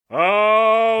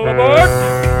All aboard!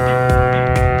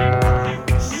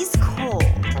 He's cold,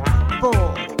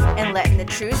 bold, and letting the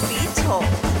truth be told.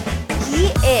 He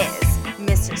is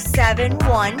Mr.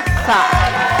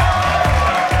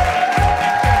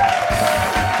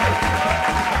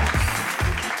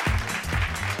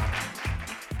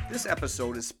 715. This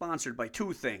episode is sponsored by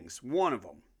two things. One of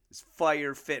them is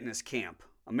Fire Fitness Camp,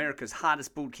 America's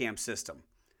hottest boot camp system.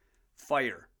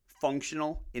 Fire,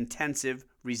 functional, intensive,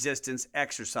 resistance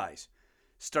exercise.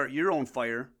 Start your own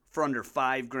fire for under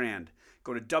 $5,000.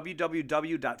 Go to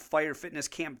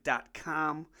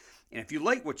www.firefitnesscamp.com, and if you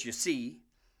like what you see,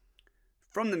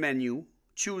 from the menu,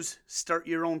 choose Start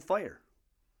Your Own Fire.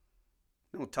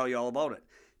 We'll tell you all about it.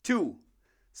 Two,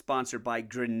 sponsored by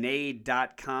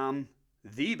Grenade.com,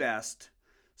 the best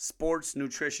sports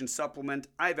nutrition supplement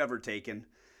I've ever taken.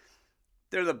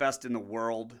 They're the best in the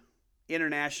world.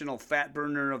 International Fat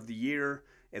Burner of the Year,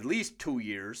 at least 2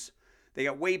 years. They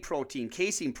got whey protein,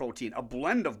 casein protein, a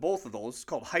blend of both of those. It's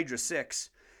called Hydra 6.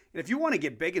 And if you want to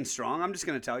get big and strong, I'm just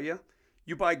going to tell you,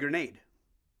 you buy Grenade.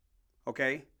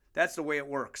 Okay? That's the way it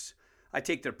works. I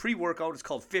take their pre-workout. It's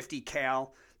called 50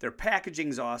 Cal. Their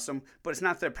packaging's awesome, but it's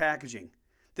not their packaging.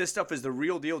 This stuff is the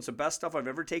real deal. It's the best stuff I've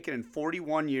ever taken in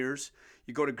 41 years.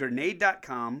 You go to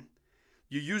Grenade.com.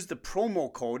 You use the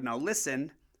promo code. Now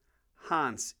listen,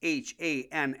 Hans,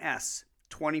 H-A-N-S,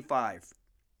 25.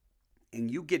 And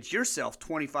you get yourself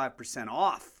 25%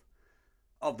 off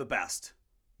of the best.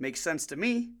 Makes sense to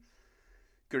me.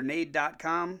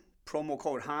 Grenade.com, promo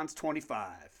code Hans25.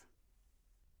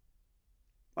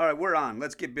 All right, we're on.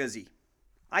 Let's get busy.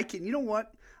 You know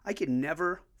what? I can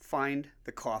never find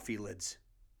the coffee lids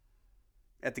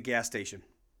at the gas station.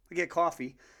 I get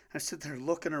coffee, and I sit there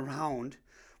looking around.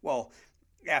 Well,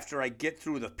 after I get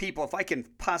through the people, if I can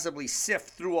possibly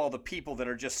sift through all the people that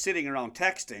are just sitting around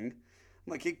texting,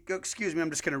 I'm like, excuse me, I'm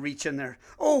just going to reach in there.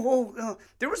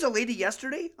 There was a lady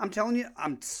yesterday, I'm telling you,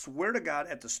 I swear to God,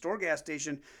 at the store gas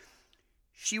station,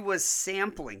 she was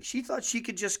sampling. She thought she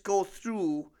could just go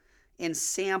through and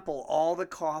sample all the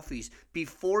coffees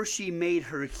before she made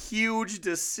her huge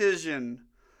decision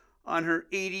on her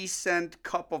 80-cent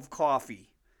cup of coffee.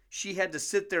 She had to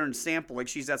sit there and sample like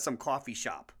she's at some coffee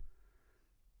shop.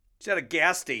 She's at a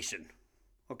gas station,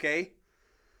 okay?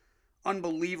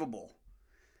 Unbelievable.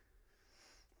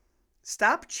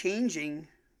 Stop changing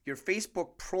your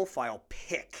Facebook profile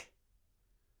pic.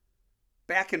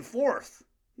 Back and forth.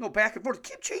 No, back and forth.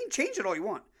 Keep change it all you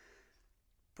want.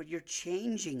 But you're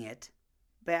changing it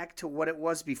back to what it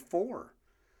was before.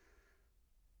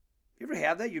 You ever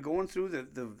have that? You're going through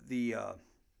the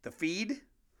feed,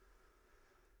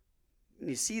 and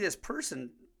you see this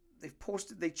person,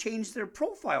 they changed their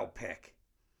profile pic.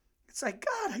 It's like,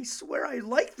 God, I swear I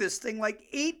liked this thing like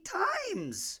 8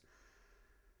 times.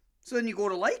 So then you go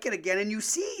to like it again, and you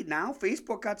see now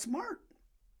Facebook got smart.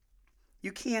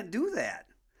 You can't do that.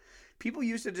 People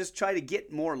used to just try to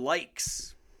get more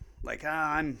likes. Like,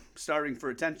 I'm starving for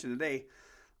attention today.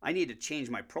 I need to change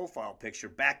my profile picture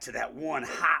back to that one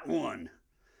hot one.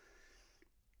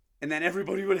 And then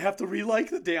everybody would have to re-like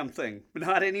the damn thing. But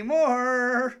not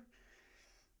anymore.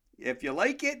 If you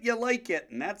like it, you like it.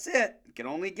 And that's it. You can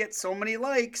only get so many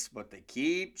likes. But they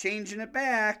keep changing it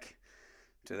back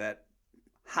to that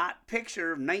hot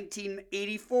picture of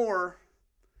 1984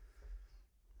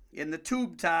 in the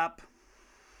tube top.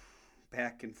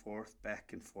 Back and forth,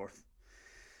 back and forth.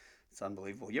 It's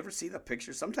unbelievable. You ever see the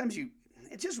picture? Sometimes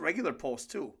it's just regular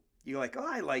posts too. You're like, oh,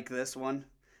 I like this one.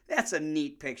 That's a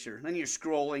neat picture. Then you're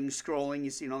scrolling, you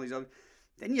see all these other.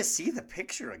 Then you see the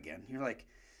picture again. You're like,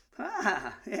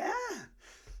 yeah.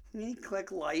 You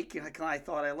click like. You're like, oh, I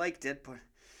thought I liked it, but.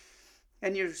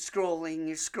 And you're scrolling.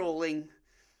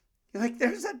 You're like,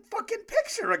 there's that fucking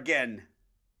picture again.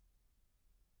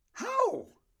 How?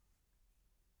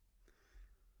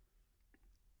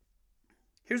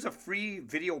 Here's a free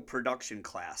video production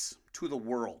class to the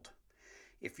world.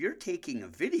 If you're taking a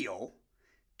video,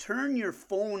 turn your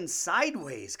phone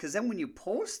sideways, because then when you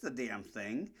post the damn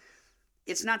thing,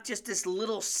 it's not just this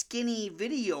little skinny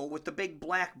video with the big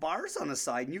black bars on the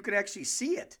side, and you can actually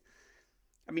see it.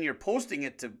 I mean, you're posting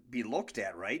it to be looked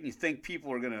at, right? And you think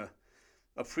people are going to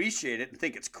appreciate it and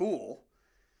think it's cool.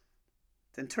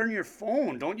 Then turn your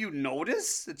phone. Don't you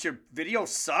notice that your video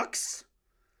sucks?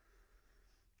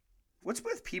 What's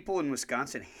with people in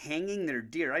Wisconsin hanging their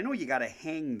deer? I know you got to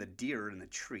hang the deer in the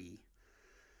tree.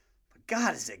 But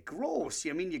God, is it gross.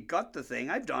 I mean, you gut the thing.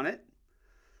 I've done it.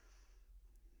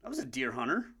 I was a deer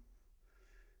hunter.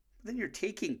 Then you're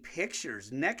taking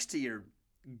pictures next to your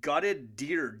gutted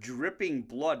deer, dripping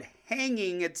blood,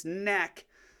 hanging its neck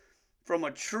from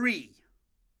a tree.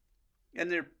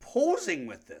 And they're posing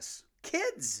with this.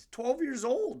 Kids, 12 years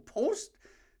old, post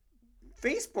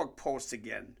Facebook posts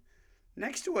again.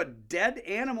 Next to a dead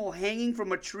animal hanging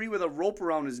from a tree with a rope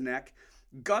around his neck,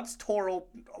 guts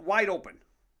wide open.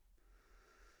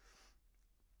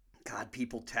 God,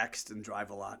 people text and drive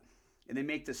a lot. And they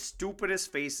make the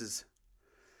stupidest faces.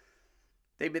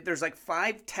 There's like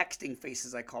 5 texting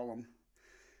faces, I call them.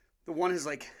 The one is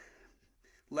like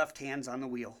left hand's on the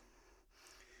wheel.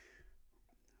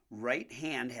 Right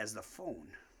hand has the phone.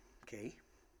 Okay?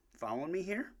 Following me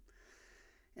here?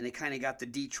 And they kind of got the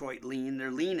Detroit lean.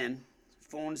 They're leaning,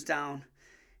 phone's down,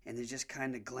 and they're just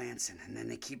kind of glancing. And then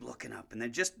they keep looking up. And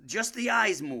then just the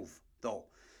eyes move, though.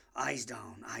 Eyes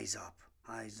down, eyes up,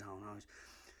 eyes down, eyes.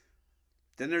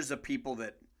 Then there's the people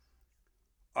that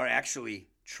are actually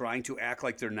trying to act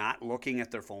like they're not looking at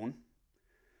their phone.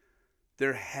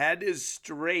 Their head is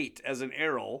straight as an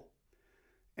arrow,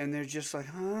 and they're just like,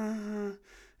 and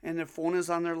their phone is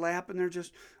on their lap, and they're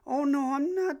just, oh no,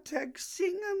 I'm not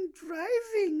texting, I'm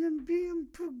driving, I'm being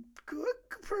a good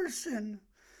person.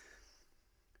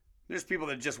 There's people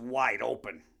that are just wide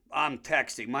open. I'm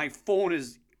texting. My phone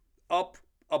is up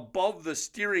above the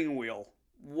steering wheel.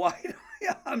 Wide,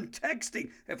 I'm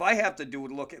texting. If I have to do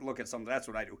it, look at something, that's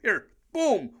what I do. Here,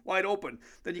 boom, wide open.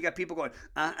 Then you got people going,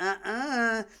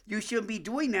 you shouldn't be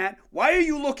doing that. Why are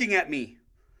you looking at me?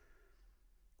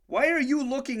 Why are you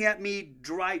looking at me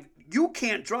drive? You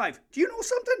can't drive. Do you know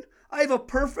something? I have a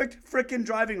perfect frickin'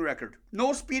 driving record.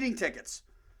 No speeding tickets.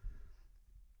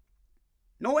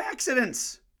 No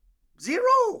accidents. 0.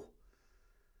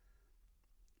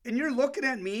 And you're looking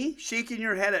at me, shaking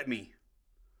your head at me.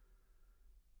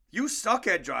 You suck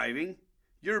at driving.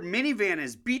 Your minivan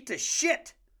is beat to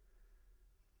shit.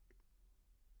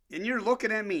 And you're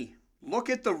looking at me. Look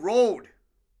at the road.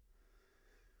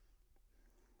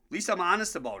 At least I'm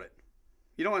honest about it.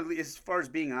 You know, as far as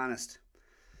being honest,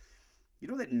 you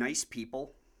know that nice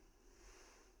people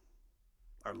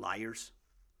are liars?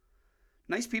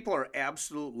 Nice people are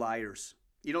absolute liars.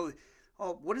 You know,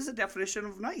 what is the definition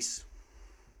of nice?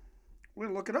 We're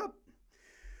going to look it up.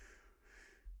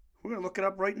 We're going to look it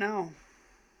up right now.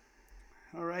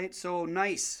 All right, so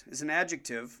nice is an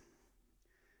adjective.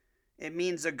 It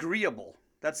means agreeable.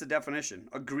 That's the definition,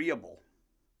 agreeable.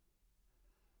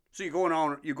 So you go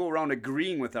around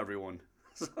agreeing with everyone.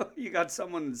 So you got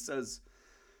someone that says,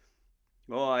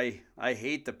 oh, I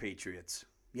hate the Patriots.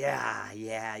 Yeah,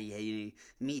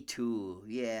 me too.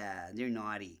 Yeah, they're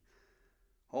naughty.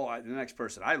 Oh, the next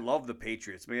person, I love the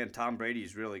Patriots. Man, Tom Brady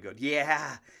is really good.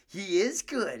 Yeah, he is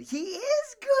good. He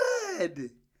is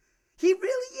good. He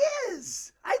really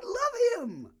is. I love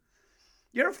him.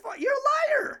 You're a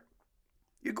liar.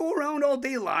 You go around all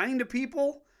day lying to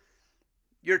people.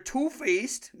 You're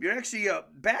two-faced. You're actually a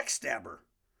backstabber.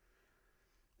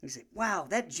 You say, wow,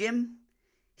 that Jim,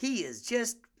 he is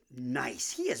just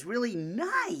nice. He is really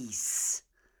nice.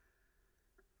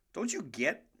 Don't you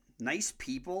get nice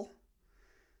people?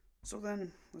 So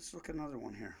then, let's look at another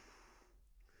one here.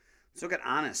 Let's look at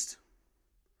honest.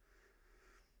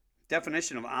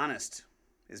 Definition of honest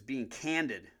is being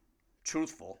candid,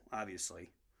 truthful, obviously.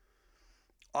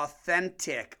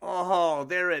 Authentic. Oh,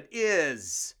 there it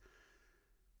is.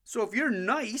 So if you're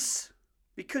nice,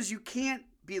 because you can't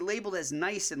be labeled as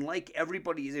nice and like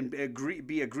everybody and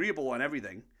be agreeable on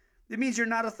everything, it means you're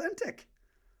not authentic.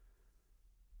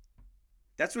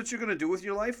 That's what you're going to do with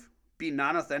your life? Be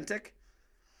non-authentic?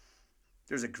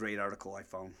 There's a great article I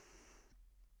found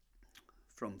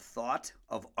from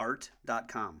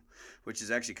thoughtofart.com, which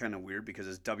is actually kind of weird because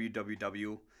it's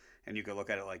www, and you can look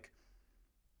at it like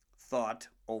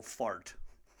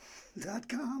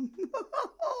thoughtofart.com.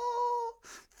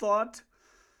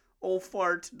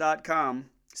 Thoughtofart.com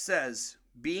says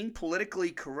being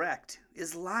politically correct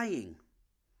is lying.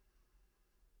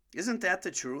 Isn't that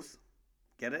the truth?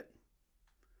 Get it?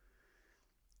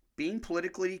 Being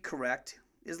politically correct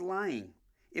is lying.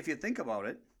 If you think about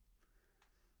it,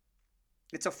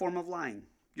 it's a form of lying.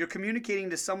 You're communicating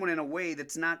to someone in a way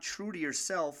that's not true to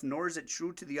yourself, nor is it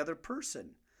true to the other person.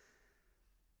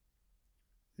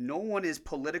 No one is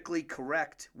politically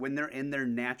correct when they're in their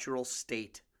natural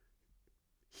state.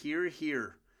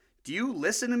 Hear. Do you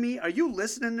listen to me? Are you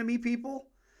listening to me, people?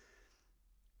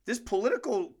 This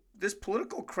political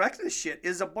correctness shit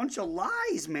is a bunch of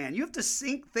lies, man. You have to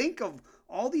think of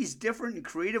all these different and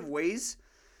creative ways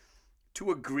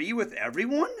to agree with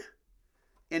everyone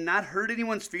and not hurt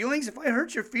anyone's feelings. If I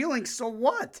hurt your feelings, so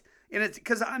what? And it's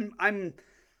because I'm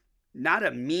not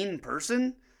a mean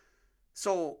person.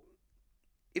 So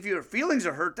if your feelings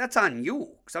are hurt, that's on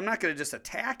you. Because I'm not going to just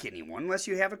attack anyone unless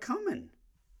you have it coming.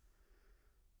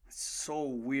 It's so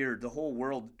weird. The whole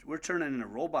world, we're turning into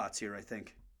robots here, I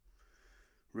think.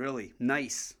 Really,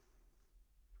 nice.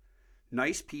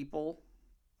 Nice people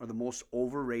are the most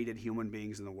overrated human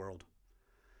beings in the world.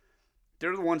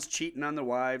 They're the ones cheating on their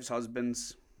wives,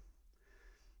 husbands.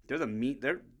 They're the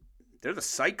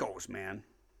psychos, man.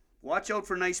 Watch out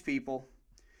for nice people.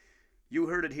 You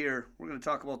heard it here. We're going to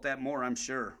talk about that more, I'm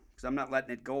sure, because I'm not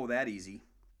letting it go that easy.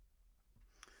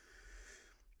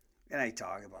 And I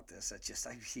talk about this.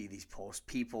 I see these posts,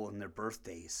 people and their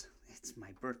birthdays. It's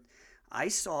my birth. I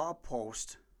saw a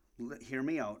post. Hear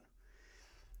me out.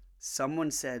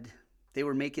 Someone said they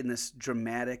were making this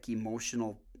dramatic,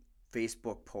 emotional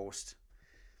Facebook post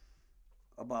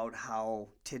about how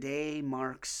today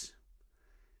marks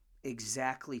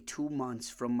exactly 2 months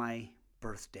from my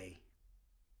birthday.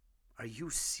 Are you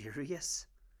serious?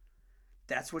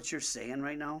 That's what you're saying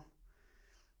right now?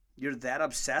 You're that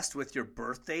obsessed with your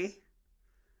birthday? I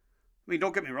mean,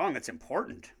 don't get me wrong, it's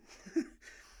important.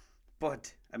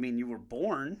 But, I mean, you were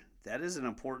born. That is an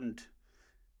important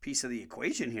piece of the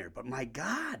equation here. But my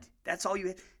God, that's all you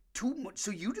had. Too much. So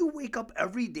you do wake up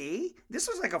every day? This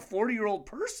was like a 40-year-old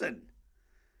person.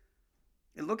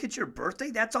 And look at your birthday?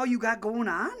 That's all you got going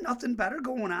on? Nothing better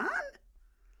going on?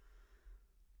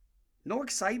 No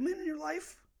excitement in your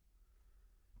life?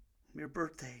 Your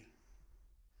birthday.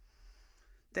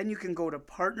 Then you can go to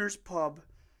Partners Pub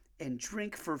and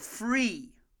drink for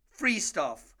free. Free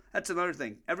stuff. That's another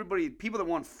thing. People that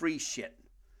want free shit.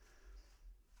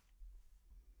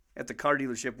 At the car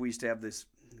dealership, we used to have these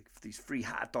free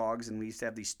hot dogs, and we used to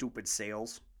have these stupid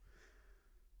sales.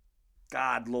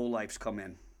 God, lowlifes come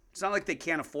in. It's not like they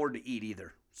can't afford to eat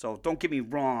either. So don't get me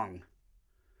wrong.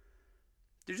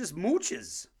 They're just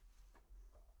mooches.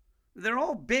 They're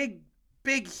all big,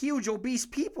 huge, obese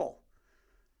people.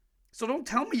 So don't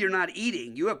tell me you're not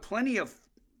eating. You have plenty of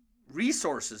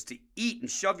resources to eat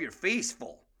and shove your face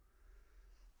full.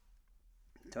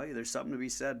 I tell you, there's something to be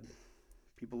said.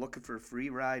 People looking for a free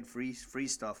ride, free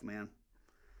stuff, man.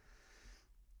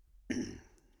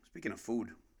 Speaking of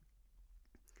food,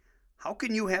 how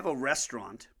can you have a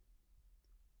restaurant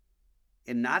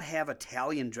and not have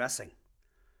Italian dressing?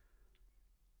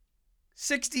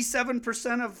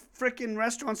 67% of frickin'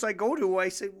 restaurants I go to, I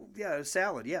say, yeah,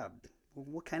 salad, yeah. Well,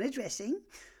 what kind of dressing?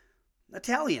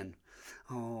 Italian.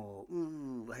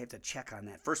 Oh, I have to check on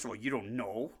that. First of all, you don't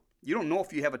know. You don't know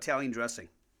if you have Italian dressing.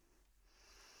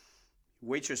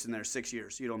 Waitress in there 6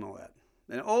 years. You don't know that.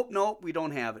 And, oh, no, we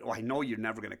don't have it. Oh, I know you're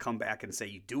never going to come back and say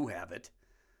you do have it.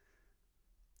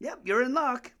 Yep, you're in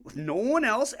luck. No one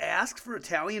else asked for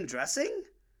Italian dressing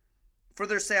for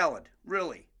their salad.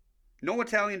 Really. No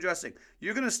Italian dressing.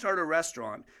 You're going to start a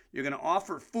restaurant. You're going to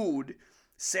offer food.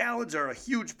 Salads are a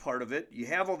huge part of it. You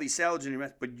have all these salads in your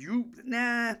mouth, but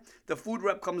the food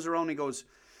rep comes around and goes,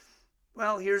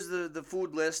 well, here's the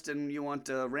food list, and you want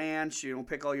ranch,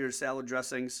 pick all your salad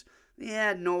dressings.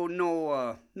 Yeah,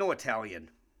 no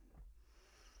Italian.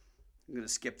 I'm going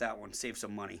to skip that one, save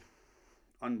some money.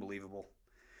 Unbelievable.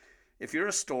 If you're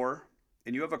a store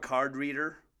and you have a card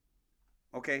reader,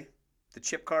 okay, the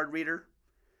chip card reader,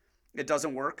 it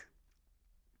doesn't work,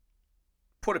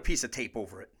 put a piece of tape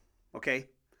over it, okay?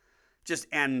 Just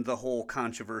end the whole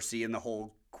controversy and the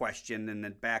whole question and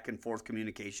then back and forth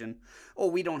communication. Oh,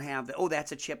 we don't have that. Oh,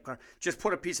 that's a chip card. Just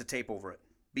put a piece of tape over it.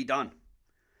 Be done.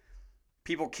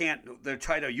 People can't, they're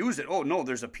trying to use it. Oh, no,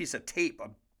 there's a piece of tape,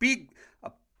 a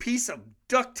piece of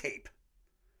duct tape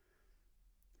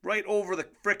right over the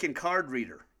frickin' card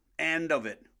reader. End of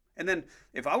it. And then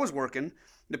if I was working,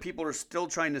 the people are still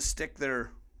trying to stick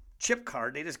their chip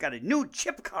card. They just got a new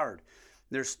chip card.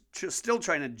 They're still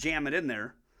trying to jam it in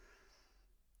there.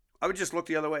 I would just look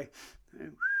the other way.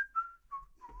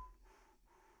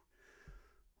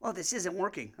 Well, this isn't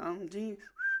working.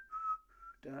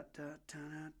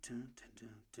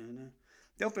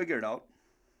 They'll figure it out.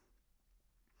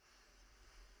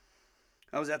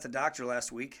 I was at the doctor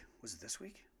last week. Was it this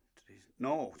week?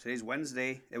 Today's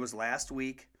Wednesday. It was last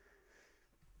week.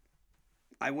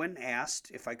 I went and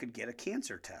asked if I could get a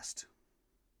cancer test.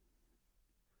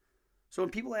 So when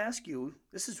people ask you,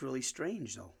 this is really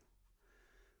strange though.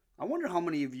 I wonder how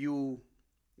many of you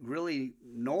really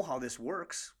know how this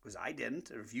works, because I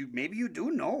didn't. Or maybe you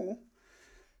do know.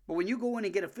 But when you go in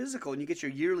and get a physical and you get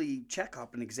your yearly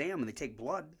checkup and exam and they take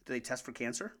blood, do they test for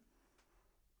cancer?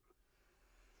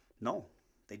 No,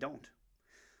 they don't.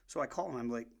 So I call them. I'm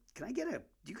like, do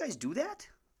you guys do that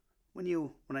when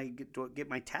I get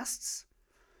my tests?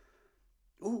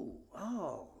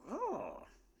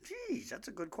 Geez, that's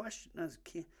a good question.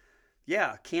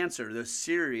 Yeah, cancer. They're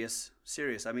serious.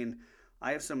 I mean,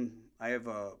 I have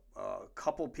a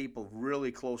couple people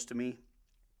really close to me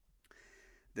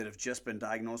that have just been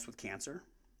diagnosed with cancer,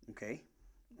 okay,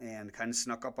 and kind of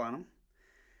snuck up on them.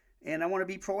 And I want to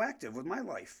be proactive with my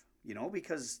life,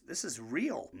 because this is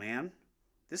real, man.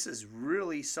 This is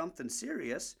really something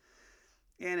serious.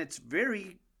 And it's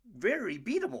very, very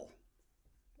beatable.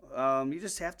 You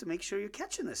just have to make sure you're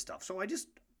catching this stuff. So I just,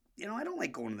 I don't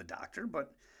like going to the doctor,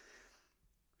 but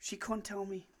she couldn't tell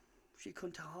me. She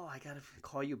couldn't tell, I got to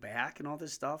call you back and all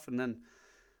this stuff. And then,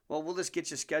 well, we'll just get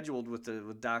you scheduled with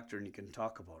the doctor and you can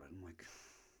talk about it. I'm like,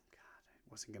 God, I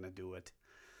wasn't going to do it.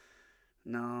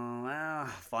 No,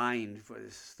 fine.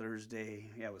 It's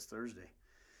Thursday. Yeah, it was Thursday.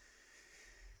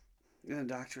 And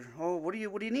the doctor, what do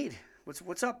you need?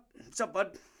 What's up? What's up,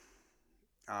 bud?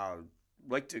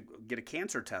 Like to get a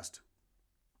cancer test.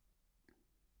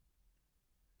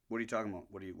 What are you talking about?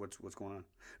 What's going on?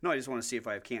 No, I just want to see if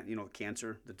I have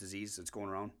cancer, the disease that's going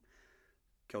around,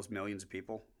 kills millions of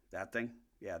people. That thing?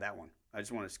 Yeah, that one. I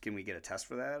just want to. Can we get a test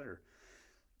for that?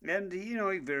 And he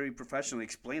very professionally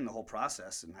explained the whole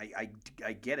process, and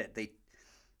I get it.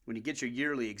 When you get your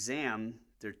yearly exam,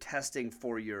 they're testing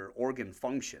for your organ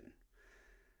function.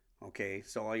 Okay,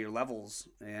 so all your levels,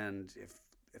 and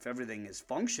if everything is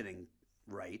functioning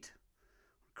right,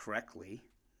 correctly,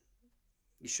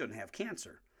 you shouldn't have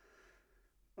cancer.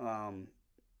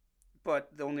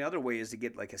 But the only other way is to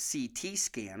get like a CT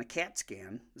scan, a CAT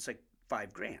scan. It's like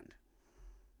 $5,000.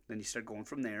 Then you start going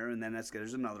from there, and then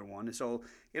there's another one. And so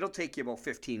it'll take you about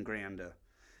 $15,000 to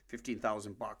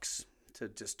 $15,000 to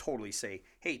just totally say,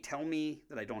 hey, tell me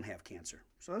that I don't have cancer.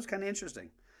 So that's kind of interesting.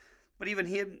 But even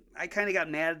him, I kind of got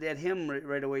mad at him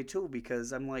right away too,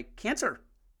 because I'm like, cancer.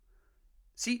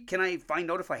 See, can I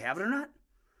find out if I have it or not?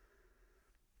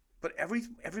 But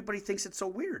everybody thinks it's so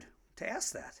weird to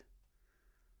ask that.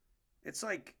 It's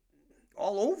like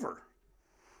all over.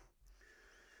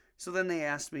 So then they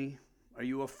asked me, are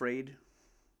you afraid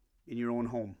in your own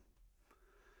home?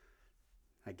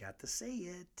 I got to say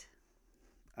it.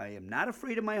 I am not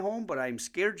afraid of my home, but I'm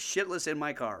scared shitless in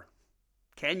my car.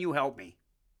 Can you help me?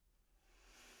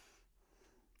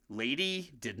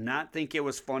 Lady did not think it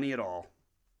was funny at all.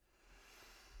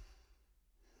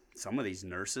 Some of these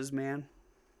nurses, man,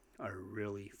 are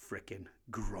really freaking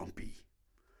grumpy.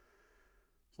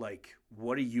 Like,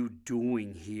 what are you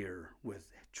doing here with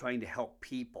trying to help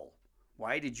people?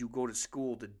 Why did you go to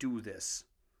school to do this?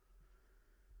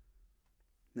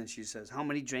 And then she says, how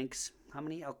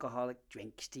many alcoholic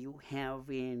drinks do you have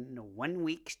in 1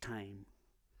 week's time?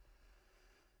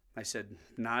 I said,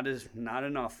 not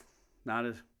enough. Not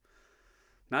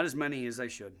as many as I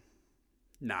should.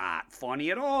 Not funny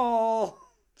at all.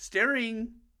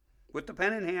 Staring with the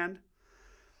pen in hand.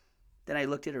 Then I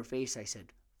looked at her face. I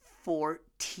said,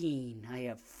 14. I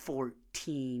have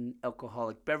 14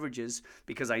 alcoholic beverages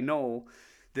because I know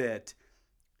that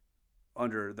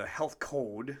under the health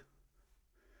code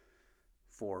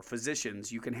for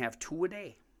physicians, you can have 2 a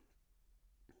day.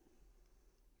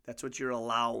 That's what you're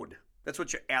allowed. That's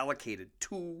what you're allocated,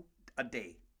 2 a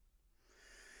day.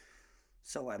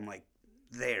 So I'm like,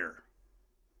 there.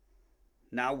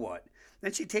 Now what?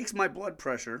 Then she takes my blood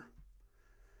pressure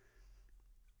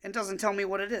and doesn't tell me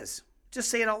what it is. Just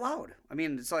say it out loud. I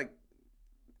mean, it's like,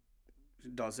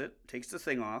 does it, takes the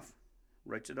thing off,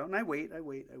 writes it down, and I wait.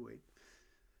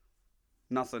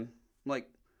 Nothing. I'm like,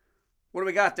 what do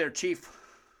we got there, Chief?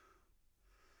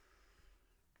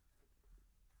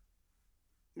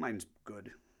 Mine's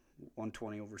good.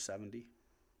 120 over 70.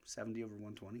 70 over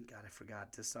 120. God, I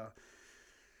forgot this.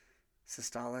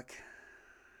 Systolic.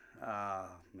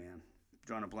 Man.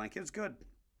 Drawing a blank. It's good.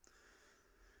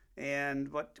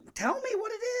 But tell me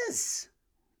what it is.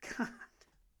 God.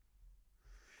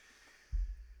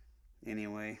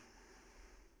 Anyway.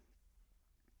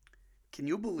 Can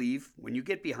you believe when you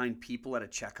get behind people at a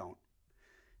checkout,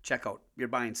 you're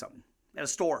buying something at a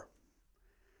store,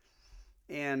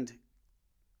 and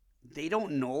they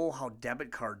don't know how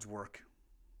debit cards work.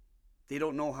 They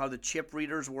don't know how the chip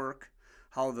readers work,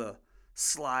 how the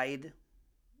slide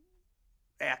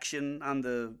action on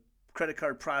the credit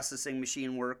card processing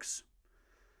machine works.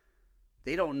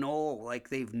 They don't know, like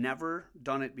they've never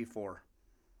done it before.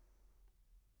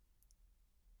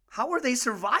 How are they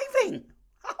surviving?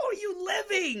 How are you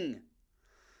living?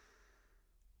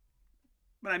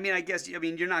 But I guess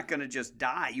you're not going to just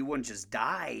die. You wouldn't just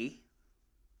die.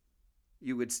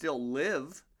 You would still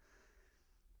live.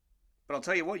 But I'll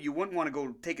tell you what, you wouldn't want to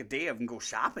go take a day off and go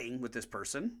shopping with this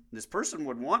person. This person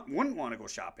wouldn't want to go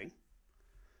shopping.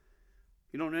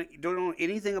 You don't know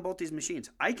anything about these machines.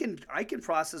 I can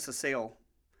process a sale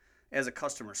as a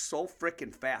customer so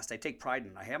freaking fast. I take pride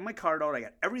in it. I have my card out. I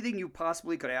got everything you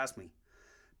possibly could ask me.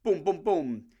 Boom, boom,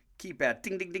 boom. Keypad.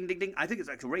 Ding, ding, ding, ding, ding. I think it's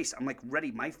like a race. I'm like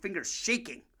ready. My finger's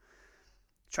shaking.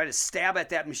 Try to stab at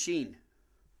that machine.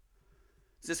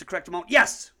 Is this the correct amount?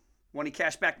 Yes. Want any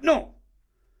cash back? No.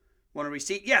 Want a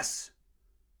receipt? Yes.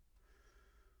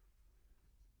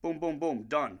 Boom, boom, boom.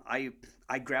 Done. I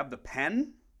grab the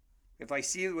pen. If I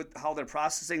see how they're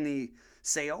processing the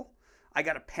sale, I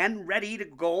got a pen ready to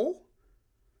go.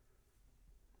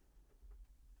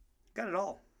 Got it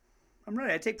all. I'm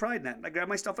ready. I take pride in that. I grab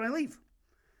my stuff and I leave.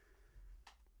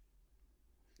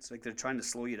 It's like they're trying to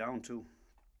slow you down too.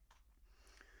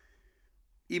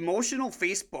 Emotional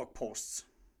Facebook posts.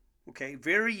 Okay,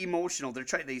 very emotional.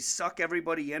 They suck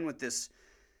everybody in with this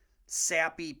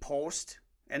sappy post,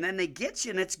 and then they get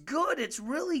you, and it's good. It's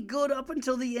really good up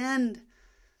until the end.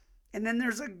 And then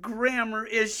there's a grammar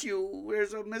issue.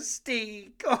 There's a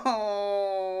mistake.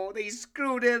 Oh, they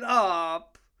screwed it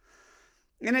up.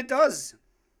 And it does.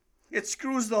 It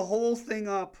screws the whole thing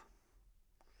up.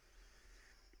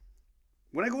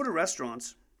 When I go to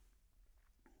restaurants,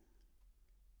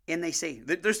 and they say,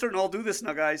 they're starting to all do this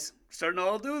now, guys. Starting to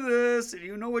all do this, and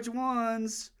you know which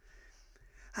ones.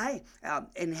 Hi,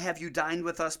 and have you dined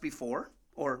with us before?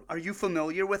 Or are you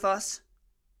familiar with us?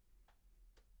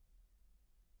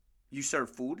 You serve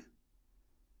food?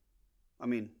 I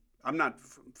mean, I'm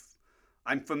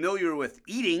familiar with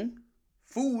eating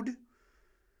food.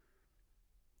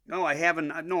 No, I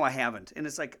haven't. And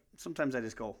it's like, sometimes I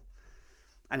just go,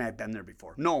 and I've been there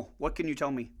before. No, what can you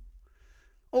tell me?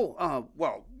 Oh,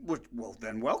 well,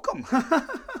 then welcome.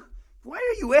 Why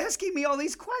are you asking me all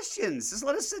these questions? Just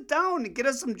let us sit down and get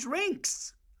us some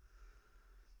drinks.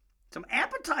 Some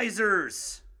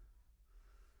appetizers.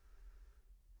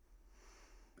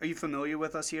 Are you familiar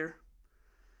with us here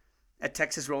at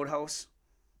Texas Roadhouse?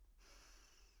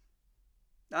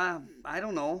 I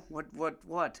don't know.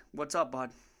 What's up,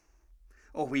 bud?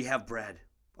 Oh, we have bread.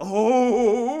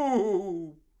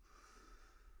 Oh.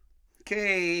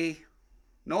 Okay.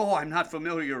 No, I'm not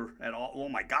familiar at all. Oh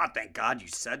my God, thank God you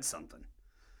said something.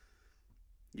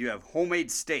 You have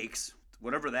homemade steaks,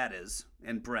 whatever that is,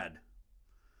 and bread.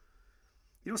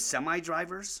 You know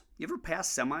semi-drivers? You ever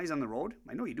pass semis on the road?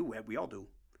 I know you do. We all do.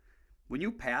 When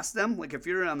you pass them, like if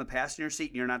you're on the passenger seat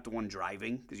and you're not the one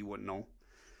driving, because you wouldn't know,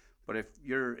 but if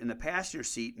you're in the passenger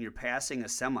seat and you're passing a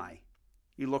semi,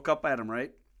 you look up at them,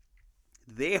 right?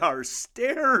 They are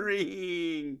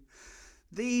staring.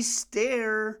 They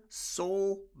stare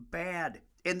so bad.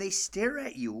 And they stare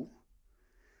at you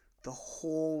the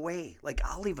whole way. Like,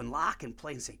 I'll even lock and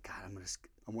play and say, God,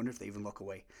 I wonder if they even look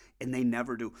away. And they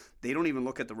never do. They don't even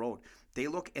look at the road. They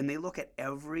look at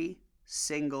every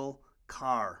single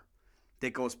car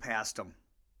that goes past them.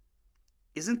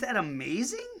 Isn't that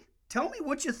amazing? Tell me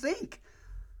what you think.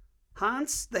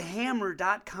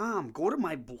 HansTheHammer.com. Go to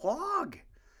my blog.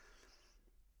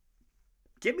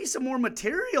 Give me some more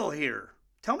material here.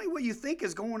 Tell me what you think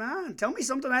is going on. Tell me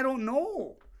something I don't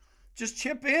know. Just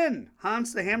chip in.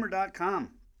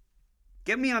 HansTheHammer.com.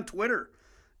 Get me on Twitter,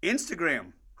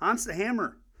 Instagram, Hans the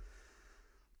Hammer.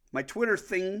 My Twitter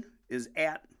thing is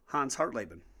at Hans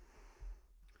Hartleben.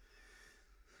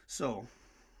 So,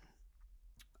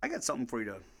 I got something for you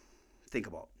to think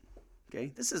about.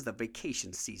 Okay? This is the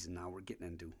vacation season now we're getting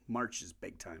into. March is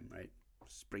big time, right?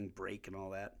 Spring break and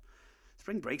all that.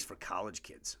 Spring break's for college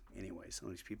kids. Anyway, some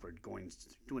of these people are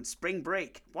doing spring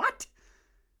break. What?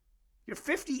 You're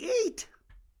 58.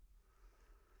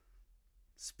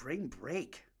 Spring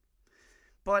break.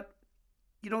 But,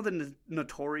 you know the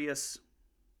notorious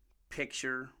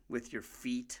picture with your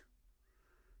feet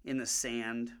in the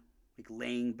sand, like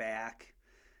laying back,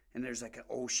 and there's like an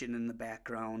ocean in the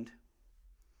background?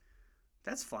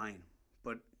 That's fine.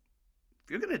 But if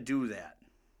you're going to do that,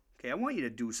 okay, I want you to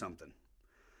do something.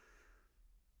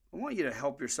 I want you to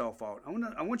help yourself out.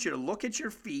 I want you to look at your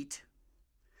feet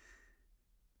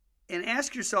and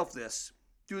ask yourself this.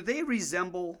 Do they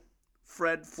resemble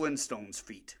Fred Flintstone's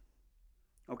feet?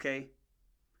 Okay?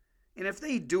 And if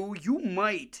they do, you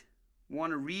might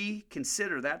want to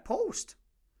reconsider that post.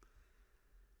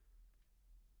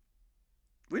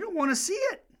 We don't want to see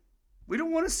it. We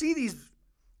don't want to see these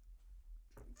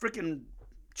freaking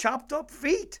chopped up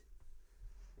feet.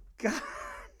 God.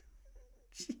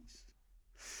 Jeez.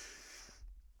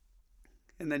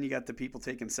 And then you got the people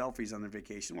taking selfies on their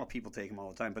vacation. Well, people take them all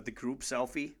the time. But the group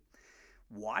selfie,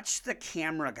 watch the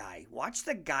camera guy. Watch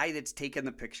the guy that's taking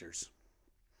the pictures.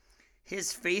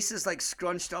 His face is like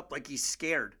scrunched up like he's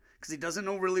scared because he doesn't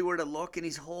know really where to look. And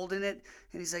he's holding it.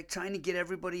 And he's like trying to get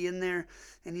everybody in there.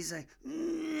 And he's like,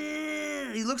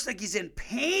 he looks like he's in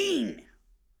pain.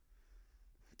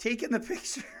 Taking the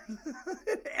picture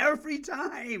every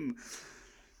time.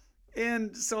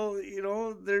 And so, you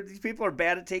know, these people are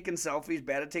bad at taking selfies,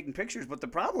 bad at taking pictures. But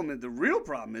the real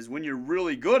problem is when you're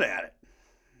really good at it.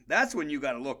 That's when you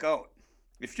got to look out.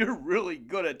 If you're really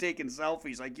good at taking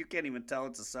selfies, like you can't even tell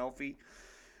it's a selfie,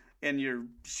 and you're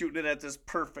shooting it at this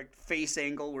perfect face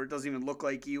angle where it doesn't even look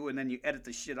like you, and then you edit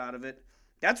the shit out of it,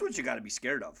 that's what you got to be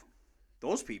scared of.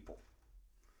 Those people.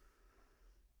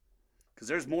 Because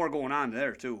there's more going on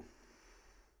there, too.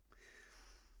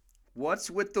 What's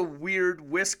with the weird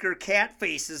whisker cat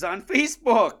faces on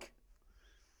Facebook?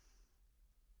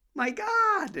 My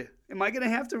God. Am I going to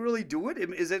have to really do it?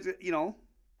 Is it,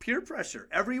 peer pressure?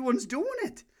 Everyone's doing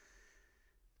it.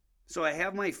 So I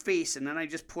have my face, and then I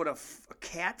just put a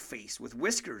cat face with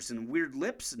whiskers and weird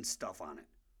lips and stuff on it.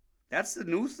 That's the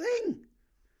new thing.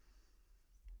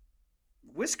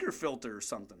 Whisker filter or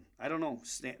something. I don't know.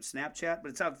 Snapchat, but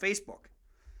it's on Facebook.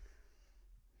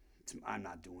 I'm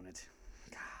not doing it.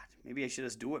 God, maybe I should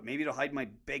just do it. Maybe it'll hide my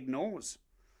big nose.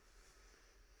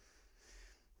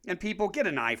 And people, get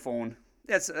an iPhone.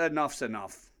 That's enough's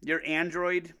enough. Your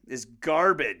Android is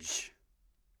garbage.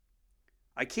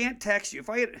 I can't text you.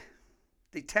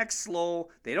 They text slow.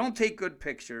 They don't take good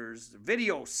pictures. The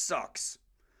video sucks.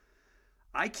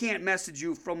 I can't message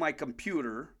you from my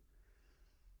computer.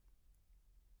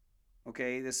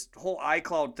 Okay, this whole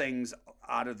iCloud thing's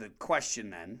out of the question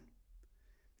then.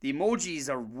 The emojis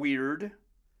are weird.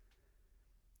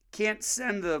 Can't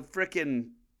send the frickin'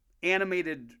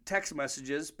 animated text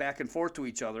messages back and forth to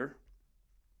each other.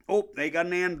 Oh, they got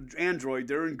an Android.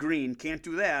 They're in green. Can't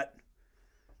do that.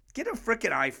 Get a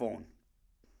frickin' iPhone.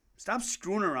 Stop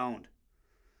screwing around.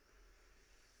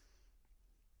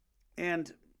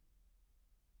 And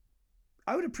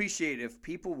I would appreciate if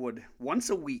people would, once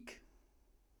a week,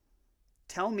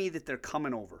 tell me that they're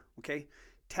coming over, okay?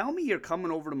 Tell me you're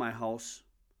coming over to my house.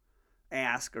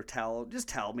 Ask or just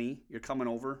tell me you're coming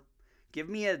over. Give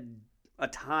me a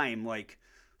time, like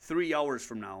 3 hours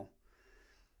from now.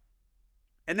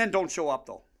 And then don't show up,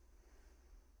 though.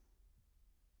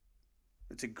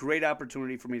 It's a great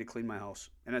opportunity for me to clean my house.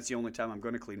 And that's the only time I'm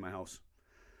going to clean my house,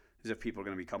 is if people are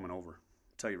going to be coming over.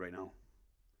 I'll tell you right now.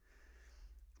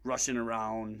 Rushing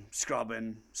around,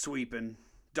 scrubbing, sweeping,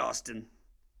 dusting.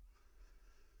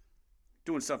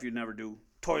 Doing stuff you'd never do.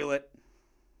 Toilet.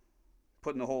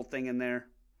 Putting the whole thing in there.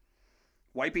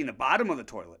 Wiping the bottom of the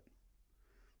toilet.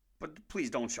 But please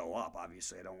don't show up,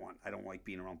 obviously. I don't like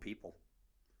being around people.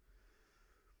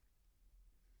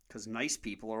 Because nice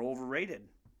people are overrated.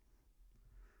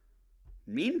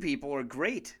 Mean people are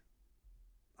great.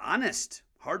 Honest.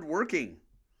 Hardworking.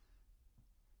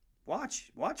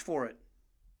 Watch for it.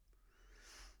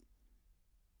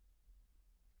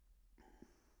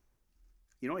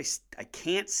 I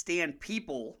can't stand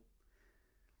people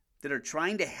that are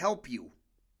trying to help you.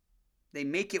 They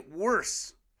make it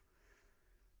worse.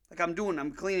 Like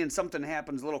I'm cleaning, something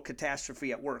happens, a little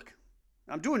catastrophe at work.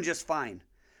 I'm doing just fine.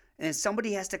 And then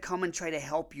somebody has to come and try to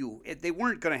help you. They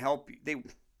weren't going to help you.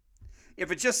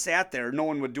 If it just sat there, no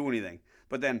one would do anything.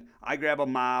 But then I grab a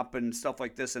mop and stuff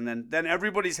like this, and then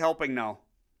everybody's helping now.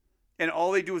 And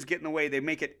all they do is get in the way. They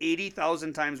make it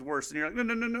 80,000 times worse. And you're like,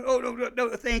 no, oh, no,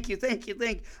 thank you.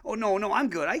 Oh, no, I'm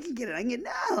good. I can get it.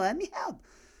 No, let me help.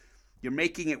 You're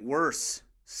making it worse.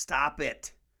 Stop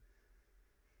it.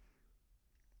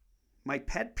 My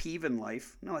pet peeve in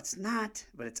life, no, it's not,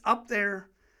 but it's up there,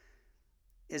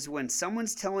 is when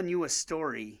someone's telling you a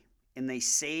story and they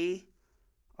say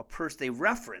they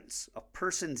reference a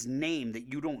person's name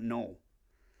that you don't know.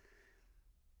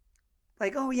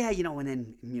 Like, oh yeah, and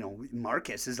then,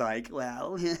 Marcus is like,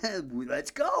 well, let's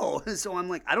go. So I'm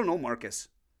like, I don't know Marcus.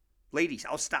 Ladies,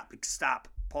 I'll stop,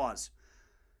 pause.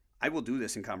 I will do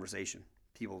this in conversation.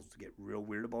 People get real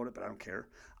weird about it, but I don't care.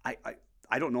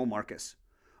 I don't know Marcus.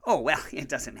 Oh, well, it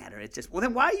doesn't matter. It's just, well,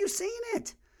 then why are you saying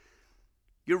it?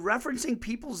 You're referencing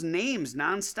people's names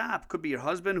nonstop. Could be your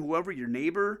husband, whoever, your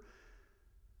neighbor.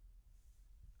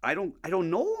 I don't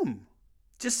know him.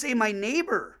 Just say my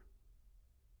neighbor.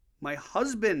 My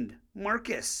husband,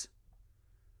 Marcus.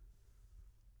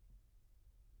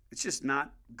 It's just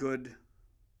not good.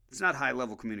 It's not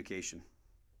high-level communication.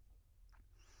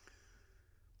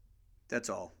 That's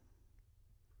all.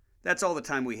 That's all the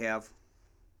time we have.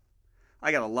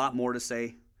 I got a lot more to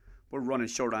say. We're running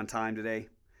short on time today.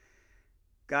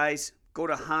 Guys, go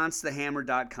to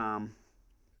HansTheHammer.com.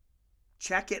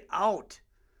 Check it out.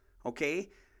 Okay?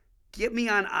 Get me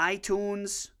on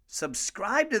iTunes.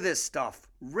 Subscribe to this stuff.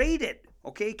 Rate it.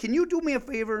 Okay? Can you do me a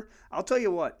favor? I'll tell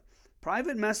you what.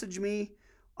 Private message me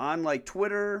on like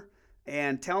Twitter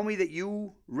and tell me that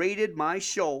you rated my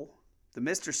show, the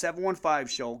Mr. 715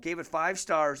 show, gave it 5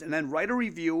 stars, and then write a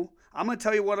review. I'm going to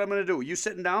tell you what I'm going to do. You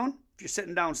sitting down? If you're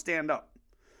sitting down, stand up.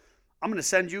 I'm going to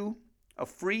send you a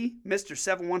free Mr.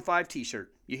 715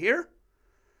 t-shirt. You hear?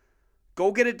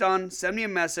 Go get it done. Send me a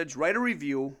message. Write a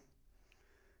review.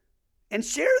 and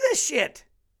share this shit.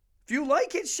 If you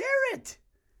like it, share it.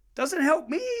 Doesn't help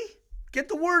me. Get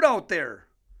the word out there.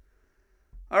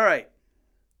 All right.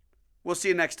 We'll see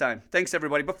you next time. Thanks,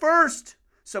 everybody. But first,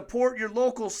 support your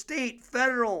local, state,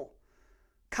 federal,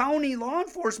 county law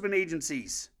enforcement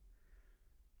agencies.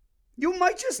 You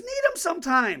might just need them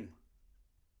sometime.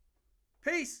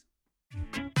 Peace.